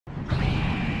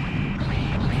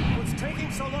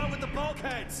taking so long with the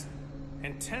bulkheads?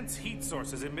 Intense heat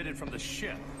sources emitted from the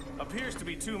ship. Appears to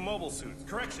be 2 mobile suits.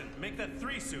 Correction, make that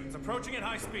 3 suits, approaching at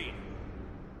high speed.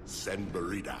 Send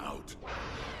Burita out.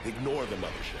 Ignore the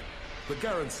mothership. The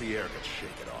Garancier can shake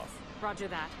it off. Roger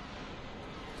that.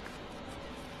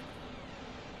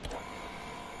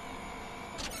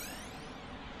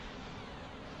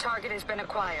 Target has been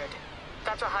acquired.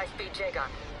 That's a high-speed Jegan.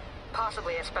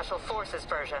 Possibly a Special Forces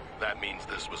version. That means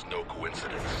this was no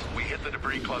coincidence. We hit the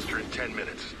debris cluster in 10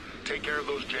 minutes. Take care of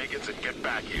those Jagans and get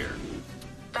back here.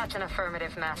 That's an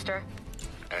affirmative, Master.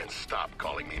 And stop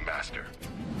calling me Master.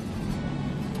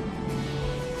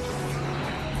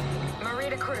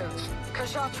 Marita Cruz,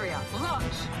 Kshatriya, launch!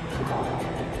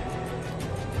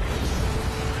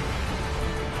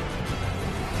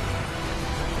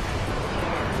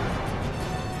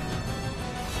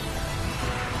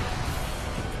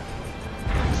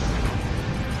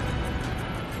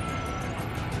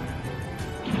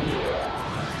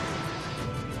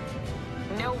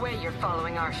 No way you're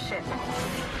following our ship.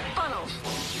 Funnels!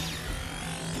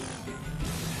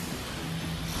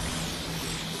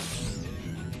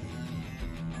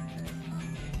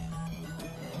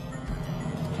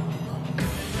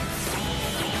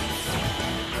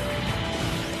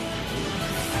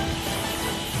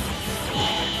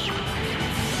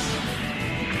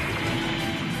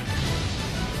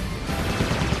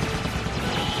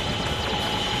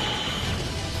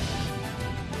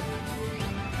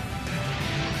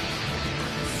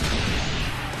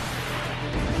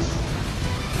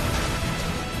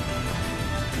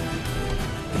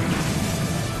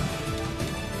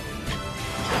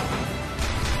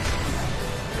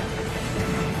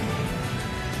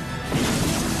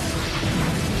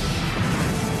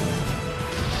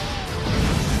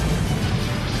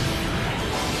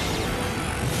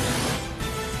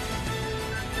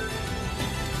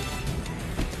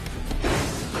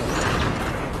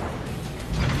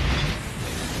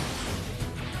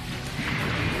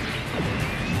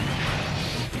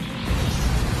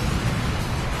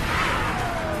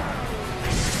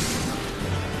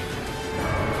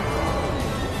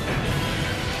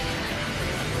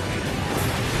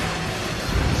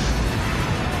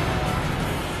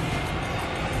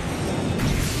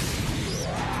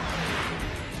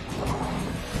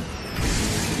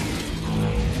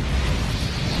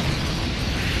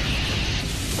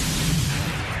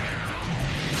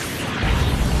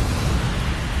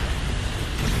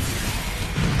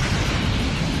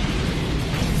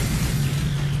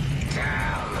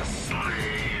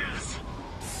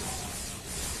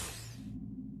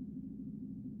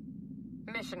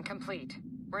 Mission complete.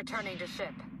 Returning to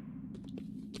ship.